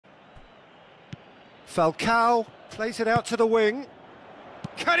Falcao plays it out to the wing.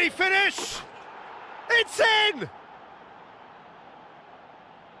 Can he finish? It's in!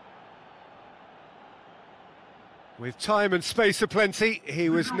 With time and space aplenty, he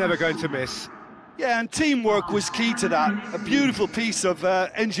was never going to miss. Yeah, and teamwork was key to that. A beautiful piece of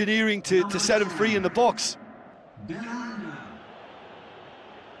engineering to set him free in the box.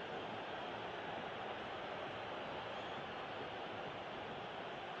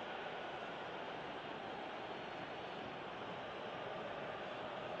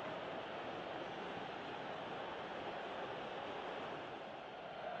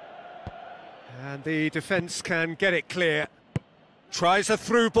 And the defence can get it clear. Tries a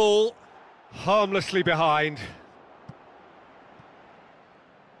through ball, harmlessly behind.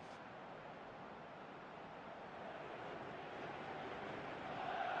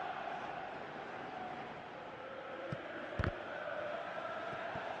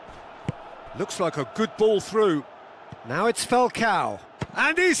 Looks like a good ball through. Now it's Falcao.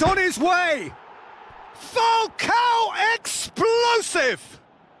 And he's on his way! Falcao explosive!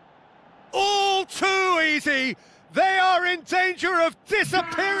 All too easy. They are in danger of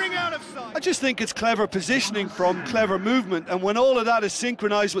disappearing out of sight. I just think it's clever positioning from clever movement, and when all of that is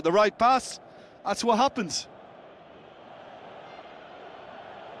synchronised with the right pass, that's what happens.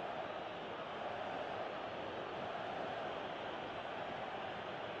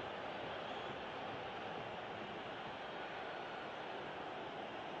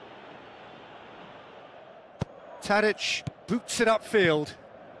 Tadic boots it upfield.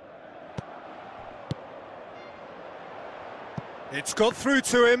 It's got through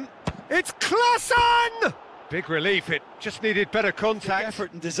to him. It's Klassen! Big relief, it just needed better contact.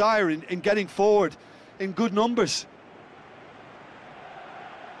 Effort and desire in getting forward in good numbers.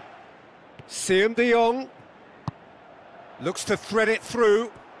 Siem de Jong looks to thread it through.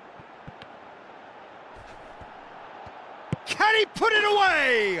 Can he put it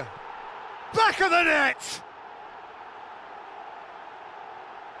away? Back of the net!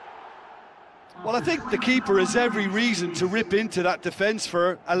 Well, I think the keeper has every reason to rip into that defence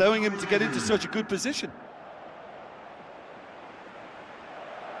for allowing him to get into such a good position.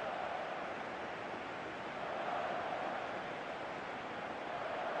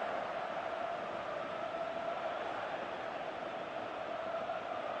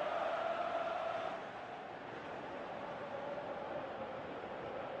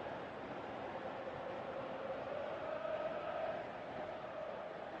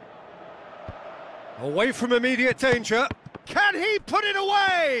 Away from immediate danger. Can he put it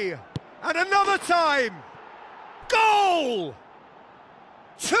away? And another time. Goal!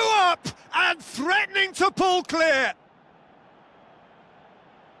 2 up and threatening to pull clear.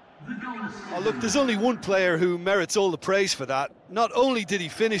 Oh, look, there's only one player who merits all the praise for that. Not only did he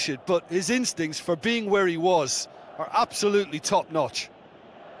finish it, but his instincts for being where he was are absolutely top-notch.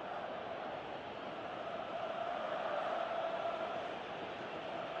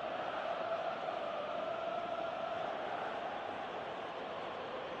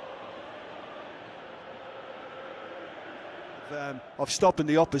 Of stopping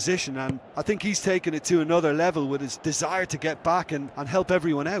the opposition, and I think he's taken it to another level with his desire to get back and help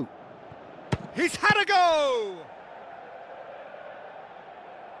everyone out. He's had a go!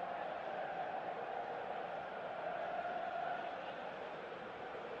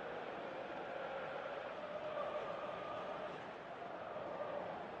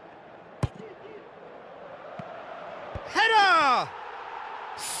 Header!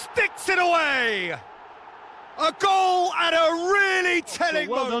 Sticks it away! A goal at a really telling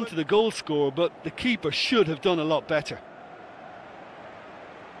well moment. Done to the goal scorer, but the keeper should have done a lot better.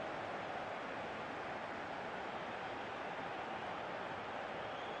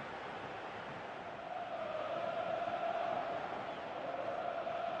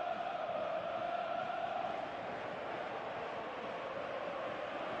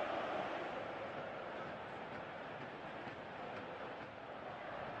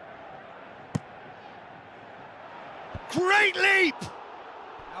 Great leap!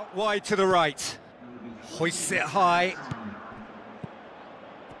 Out wide to the right. Hoists it high.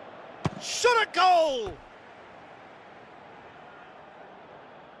 Shot at goal!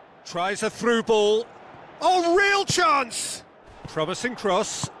 Tries a through ball. Oh, real chance! Promising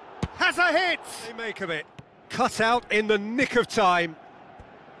cross. Has a hit! They make of it. Cut out in the nick of time.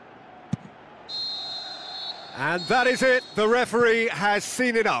 And that is it. The referee has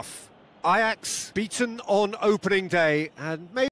seen enough. Ajax beaten on opening day, and maybe